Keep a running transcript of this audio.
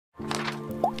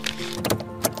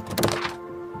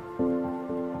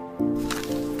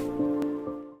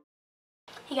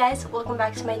Hey guys, welcome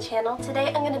back to my channel. Today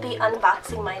I'm going to be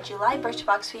unboxing my July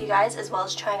Birchbox for you guys, as well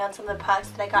as trying on some of the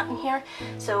products that I got in here.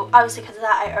 So obviously because of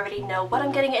that I already know what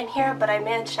I'm getting in here, but I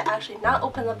managed to actually not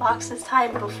open the box this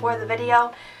time before the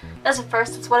video. That's a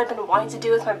first. It's what I've been wanting to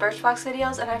do with my Birchbox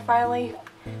videos, and I finally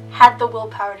had the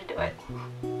willpower to do it.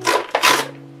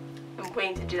 I'm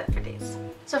waiting to do that for days.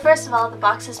 So first of all, the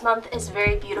box this month is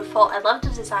very beautiful. I love the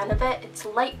design of it. It's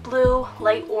light blue,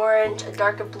 light orange, a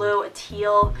darker blue, a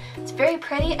teal. It's very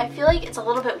pretty. I feel like it's a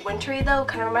little bit wintry though.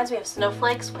 Kind of reminds me of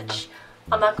snowflakes, which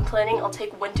I'm not complaining. I'll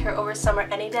take winter over summer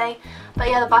any day. But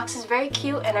yeah, the box is very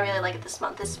cute and I really like it this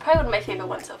month. This is probably one of my favorite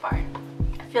ones so far.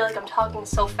 I feel like I'm talking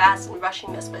so fast and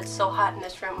rushing this, but it's so hot in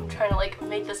this room. I'm trying to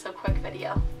make this a quick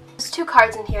video. There's two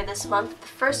cards in here this month. The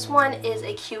first one is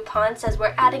a coupon. It says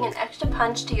we're adding an extra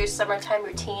punch to your summertime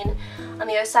routine. On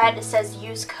the other side it says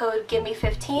use code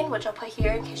GIVEME15, which I'll put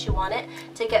here in case you want it,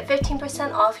 to get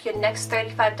 15% off your next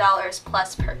 $35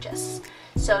 plus purchase.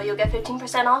 So you'll get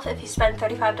 15% off if you spend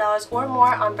 $35 or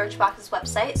more on Birchbox's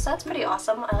website, so that's pretty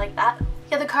awesome. I like that.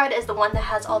 The other card is the one that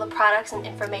has all the products and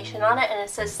information on it, and it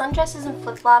says sundresses and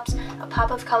flip-flops, a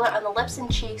pop of color on the lips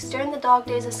and cheeks. During the dog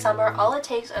days of summer, all it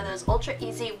takes are those ultra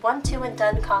easy 1, 2 and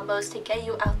done combos to get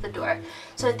you out the door.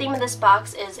 So the theme of this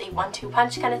box is a 1-2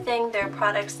 punch kind of thing. There are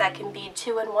products that can be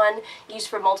 2-in-1, used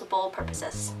for multiple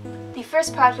purposes. The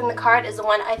first product in the card is the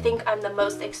one I think I'm the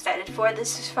most excited for.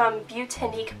 This is from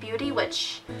Beautinique Beauty,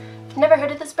 which I've never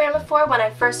heard of this brand before. When I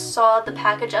first saw the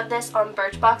package of this on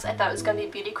Birchbox, I thought it was going to be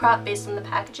Beauty Crop based on the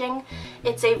packaging.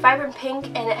 It's a vibrant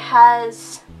pink and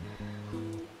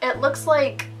it looks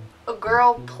like a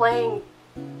girl playing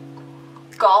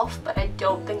golf, but I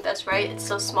don't think that's right. It's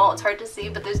so small it's hard to see,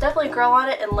 but there's definitely a girl on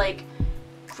it and like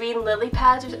green lily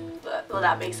pads. Well,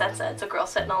 that makes sense that it's a girl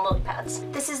sitting on lily pads.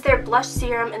 This is their blush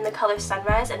serum in the color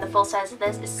Sunrise, and the full size of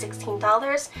this is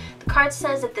 $16. The card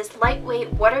says that this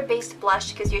lightweight, water-based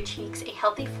blush gives your cheeks a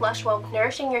healthy flush while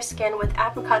nourishing your skin with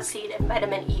apricot seed and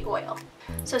vitamin E oil.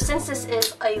 So since this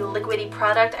is a liquidy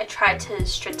product, I tried to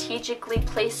strategically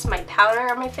place my powder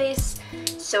on my face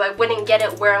so I wouldn't get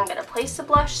it where I'm going to place the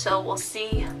blush, so we'll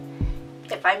see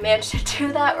if I managed to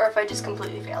do that or if I just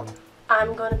completely failed.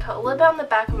 I'm going to put a little bit on the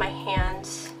back of my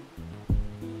hands.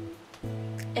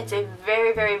 It's a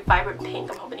very, very vibrant pink.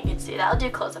 I'm hoping you can see that. I'll do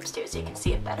close-ups too so you can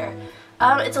see it better.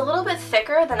 It's a little bit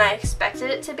thicker than I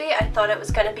expected it to be. I thought it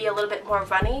was going to be a little bit more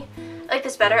runny. I like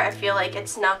this better. I feel like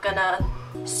it's not going to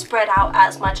spread out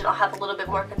as much and I'll have a little bit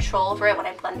more control over it when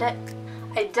I blend it.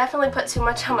 I definitely put too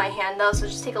much on my hand though, so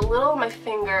just take a little on my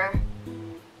finger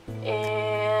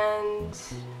and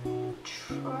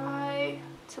try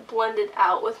to blend it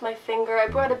out with my finger. I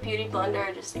brought a beauty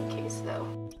blender just in case though.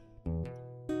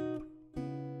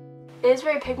 It is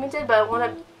very pigmented, but I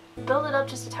want to build it up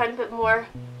just a tiny bit more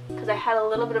because I had a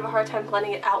little bit of a hard time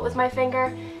blending it out with my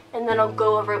finger, and then I'll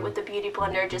go over it with the beauty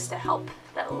blender just to help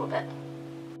that a little bit.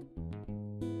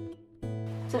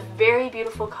 It's a very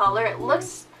beautiful color. It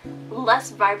looks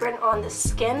less vibrant on the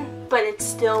skin, but it's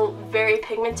still very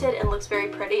pigmented and looks very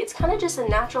pretty. It's kind of just a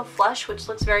natural flush, which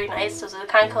looks very nice. Those are the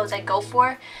kind of colors I go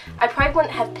for. I probably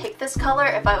wouldn't have picked this color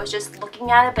if I was just looking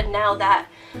at it, but now that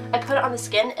I put it on the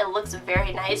skin, it looks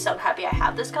very nice, so I'm happy I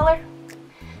have this color.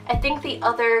 I think the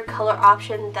other color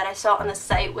option that I saw on the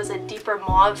site was a deeper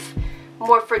mauve,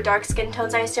 more for dark skin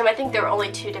tones I assume. I think there were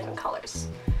only 2 different colors.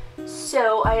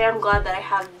 So I am glad that I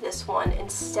have this one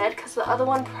instead because the other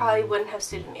one probably wouldn't have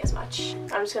suited me as much.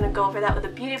 I'm just going to go over that with a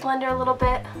beauty blender a little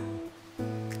bit.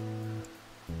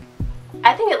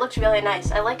 I think it looks really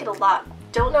nice. I like it a lot.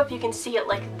 Don't know if you can see it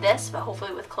like this, but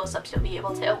hopefully with close-ups you'll be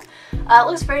able to. It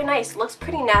looks very nice. It looks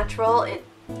pretty natural. It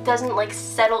doesn't like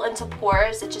settle into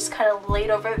pores. It just kind of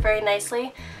laid over it very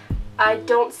nicely. I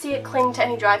don't see it cling to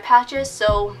any dry patches,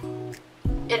 so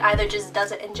it either just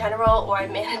does it in general or I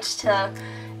managed to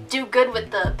do good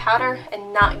with the powder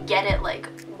and not get it like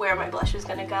where my blush was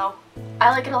gonna go. I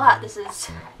like it a lot. This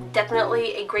is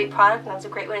definitely a great product and it's a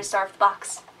great way to start off the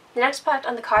box. The next product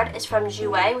on the card is from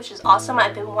July, which is awesome.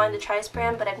 I've been wanting to try this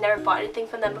brand, but I've never bought anything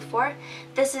from them before.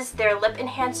 This is their lip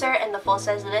enhancer, and the full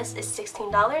size of this is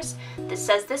 $16. This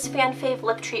says this fan fave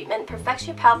lip treatment perfects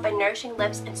your pout by nourishing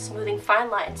lips and smoothing fine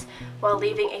lines while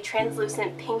leaving a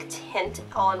translucent pink tint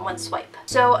all in one swipe.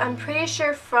 So I'm pretty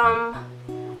sure from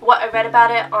what I read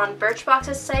about it on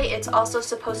Birchbox's site, it's also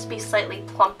supposed to be slightly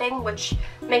plumping, which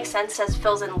makes sense as it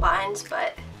fills in lines,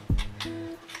 but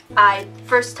I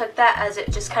first took that as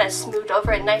it just kind of smoothed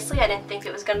over it nicely. I didn't think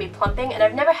it was going to be plumping, and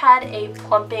I've never had a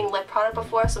plumping lip product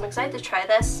before, so I'm excited to try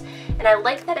this. And I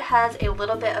like that it has a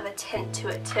little bit of a tint to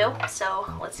it too,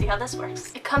 so let's see how this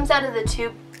works. It comes out of the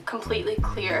tube completely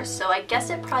clear, so I guess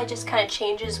it probably just kind of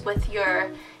changes with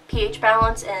your pH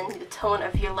balance and the tone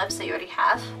of your lips that you already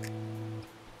have.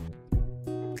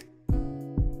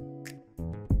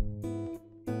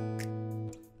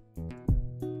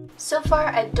 So far,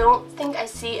 I don't think I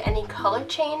see any color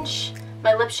change.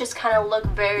 My lips just kind of look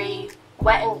very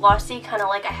wet and glossy, kind of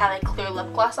like I have a clear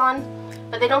lip gloss on.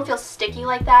 But they don't feel sticky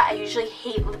like that. I usually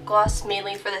hate lip gloss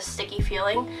mainly for the sticky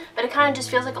feeling, but it kind of just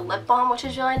feels like a lip balm, which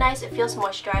is really nice. It feels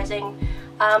moisturizing.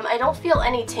 I don't feel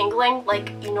any tingling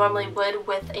like you normally would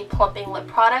with a plumping lip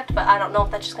product, but I don't know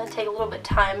if that's just going to take a little bit of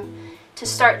time to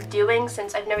start doing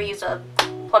since I've never used a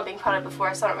plumping product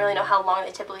before, so I don't really know how long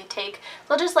they typically take.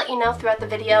 So I'll just let you know throughout the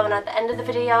video and at the end of the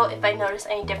video if I notice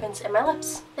any difference in my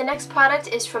lips. The next product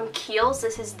is from Kiehl's.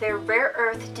 This is their Rare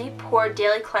Earth Deep Pore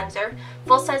Daily Cleanser.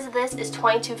 Full size of this is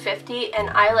 $22.50 and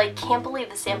I can't believe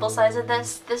the sample size of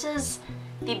this. This is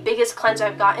the biggest cleanser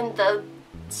I've gotten. The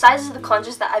sizes of the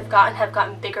cleansers that I've gotten have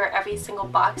gotten bigger every single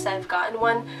box I've gotten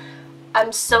one.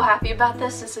 I'm so happy about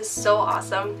this. This is so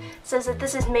awesome. It says that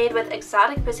this is made with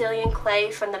exotic Brazilian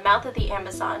clay from the mouth of the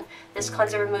Amazon. This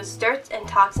cleanser removes dirt and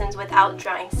toxins without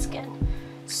drying skin.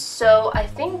 So I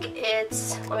think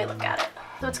it's, let me look at it.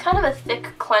 So it's kind of a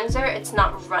thick cleanser. It's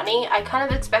not runny. I kind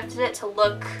of expected it to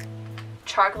look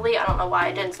charcoaly. I don't know why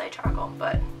I didn't say charcoal,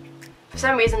 but for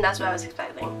some reason that's what I was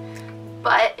expecting.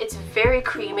 But it's very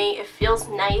creamy. It feels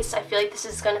nice. I feel like this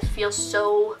is going to feel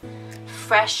so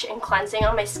fresh and cleansing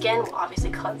on my skin. Well,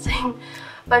 obviously cleansing,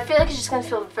 but I feel like it's just gonna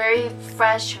feel very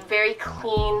fresh, very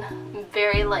clean,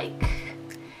 very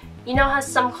you know how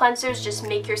some cleansers just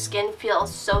make your skin feel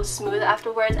so smooth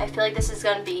afterwards? I feel like this is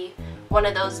gonna be one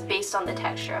of those based on the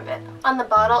texture of it. On the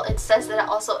bottle it says that it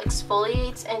also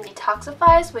exfoliates and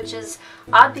detoxifies, which is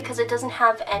odd because it doesn't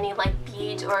have any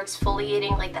beads or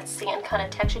exfoliating that sand kind of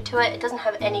texture to it. It doesn't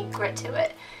have any grit to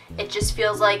it. It just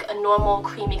feels like a normal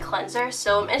creamy cleanser,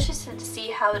 so I'm interested to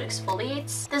see how it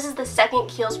exfoliates. This is the second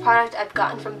Kiehl's product I've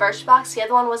gotten from Birchbox. The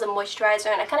other one was a moisturizer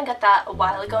and I kind of got that a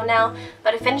while ago now,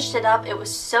 but I finished it up. It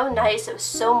was so nice, it was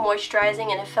so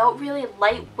moisturizing, and it felt really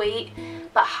lightweight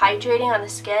but hydrating on the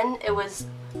skin. It was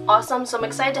awesome, so I'm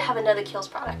excited to have another Kiehl's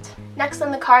product. Next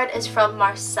on the card is from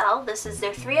Marcel. This is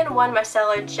their 3-in-1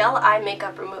 Micellar Gel Eye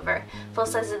Makeup Remover. Full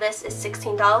size of this is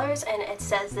 $16 and it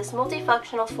says this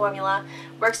multifunctional formula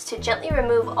works to gently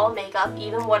remove all makeup,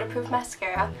 even waterproof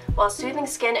mascara, while soothing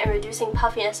skin and reducing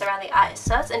puffiness around the eyes.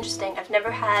 So that's interesting. I've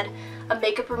never had a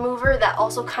makeup remover that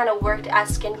also kind of worked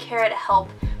as skincare to help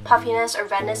puffiness or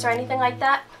redness or anything like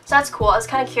that. So that's cool. I was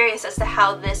kind of curious as to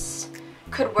how this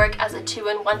could work as a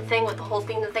 2-in-1 thing with the whole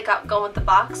thing that they got going with the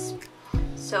box.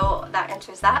 So that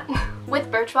answers that.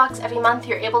 With Birchbox, every month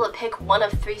you're able to pick one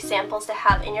of 3 samples to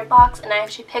have in your box, and I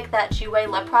actually picked that July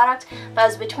lip product, but I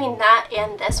was between that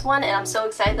and this one, and I'm so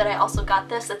excited that I also got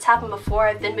this. That's happened before.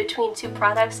 I've been between 2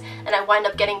 products and I wind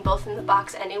up getting both in the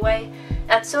box anyway.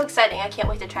 That's so exciting. I can't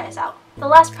wait to try this out. The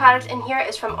last product in here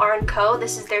is from r+co.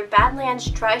 This is their Badlands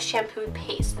Dry Shampoo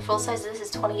Paste. The full size of this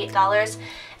is $28.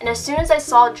 And as soon as I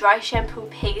saw dry shampoo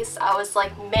paste, I was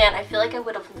like, man, I feel like I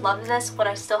would have loved this when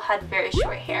I still had very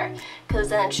short hair. Because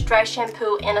then it's dry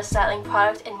shampoo and a styling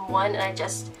product in one, and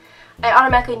I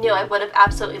automatically knew I would have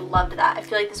absolutely loved that. I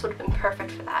feel like this would have been perfect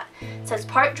for that. It says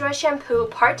part dry shampoo,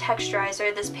 part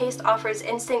texturizer. This paste offers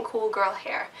instant cool girl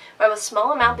hair. Rub a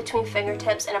small amount between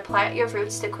fingertips and apply at your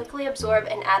roots to quickly absorb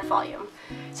and add volume.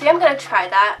 So yeah, I'm going to try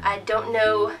that. I don't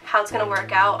know how it's going to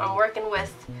work out. I'm working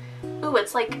with, ooh,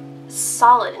 it's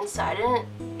solid inside. I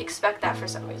didn't expect that for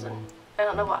some reason. I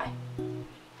don't know why.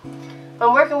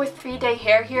 I'm working with 3-day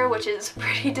hair here, which is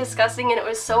pretty disgusting, and it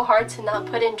was so hard to not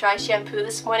put in dry shampoo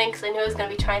this morning because I knew I was going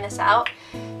to be trying this out.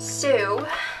 So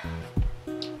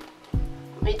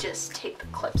let me just take the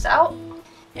clips out.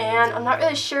 And I'm not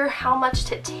really sure how much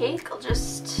to take.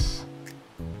 It's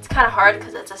kind of hard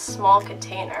because it's a small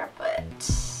container, but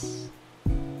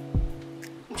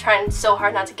I'm trying so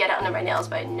hard not to get it under my nails,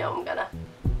 but I know I'm gonna.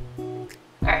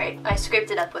 Alright, I scraped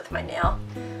it up with my nail.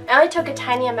 I only took a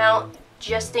tiny amount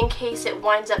just in case it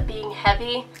winds up being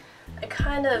heavy. I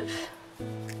kind of,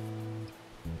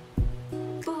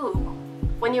 ooh,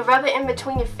 when you rub it in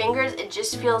between your fingers, it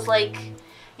just feels like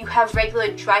you have regular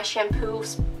dry shampoo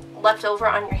left over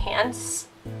on your hands.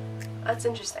 That's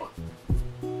interesting.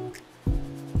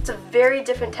 It's a very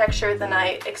different texture than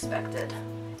I expected,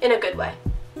 in a good way.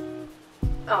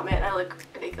 Oh man, I look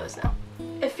ridiculous now.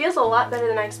 It feels a lot better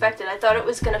than I expected. I thought it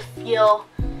was gonna feel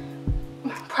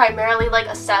primarily like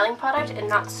a styling product and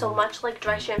not so much like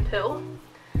dry shampoo,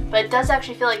 but it does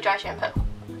actually feel like dry shampoo.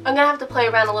 I'm gonna have to play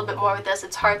around a little bit more with this.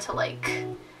 It's hard to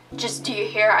just do your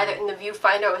hair either in the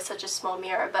viewfinder with such a small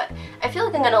mirror, but I feel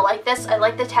like I'm going to like this. I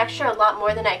like the texture a lot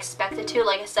more than I expected to.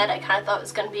 Like I said, I kind of thought it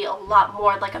was going to be a lot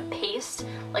more like a paste,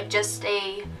 like just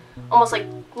a, almost like,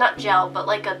 not gel, but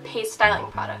like a paste styling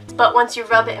product. But once you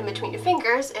rub it in between your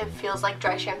fingers, it feels like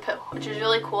dry shampoo, which is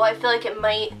really cool. I feel like it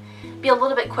might be a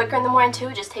little bit quicker in the morning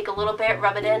too. Just take a little bit,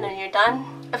 rub it in, and you're done.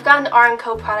 I've gotten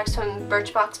r+co products from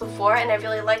Birchbox before, and I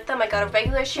really like them. I got a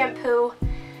regular shampoo,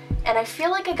 and I feel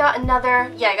like I got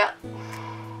another, yeah, I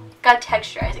got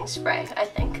texturizing spray, I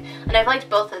think. And I've liked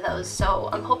both of those, so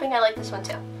I'm hoping I like this one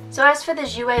too. So as for the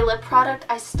July lip product,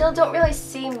 I still don't really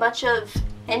see much of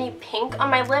any pink on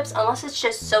my lips, unless it's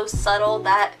just so subtle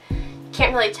that you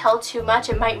can't really tell too much.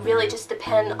 It might really just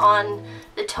depend on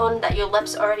the tone that your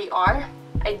lips already are.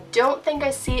 I don't think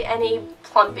I see any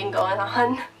plumping going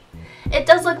on. It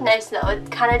does look nice though.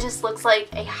 It kind of just looks like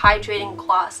a hydrating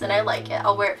gloss, and I like it.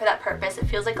 I'll wear it for that purpose. It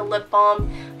feels like a lip balm,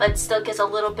 but it still gives a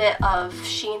little bit of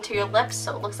sheen to your lips,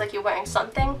 so it looks like you're wearing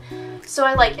something. So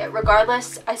I like it.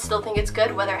 Regardless, I still think it's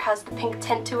good, whether it has the pink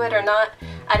tint to it or not.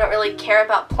 I don't really care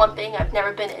about plumping. I've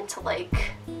never been into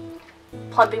like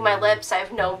plumping my lips. I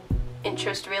have no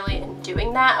interest really in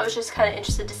doing that. I was just kind of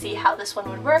interested to see how this one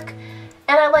would work,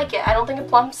 and I like it. I don't think it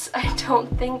plumps. I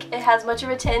don't think it has much of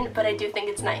a tint, but I do think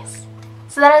it's nice.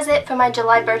 So that is it for my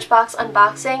July Birchbox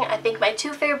unboxing. I think my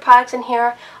two favorite products in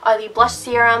here are the blush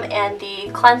serum and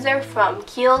the cleanser from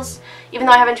Kiehl's. Even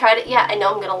though I haven't tried it yet, I know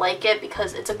I'm going to like it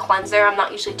because it's a cleanser. I'm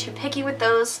not usually too picky with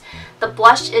those. The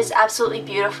blush is absolutely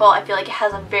beautiful. I feel like it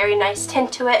has a very nice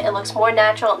tint to it. It looks more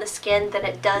natural on the skin than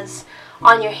it does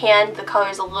on your hand. The color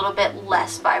is a little bit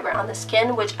less vibrant on the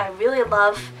skin, which I really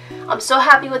love. I'm so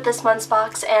happy with this month's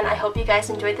box, and I hope you guys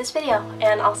enjoyed this video,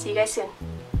 and I'll see you guys soon.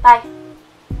 Bye!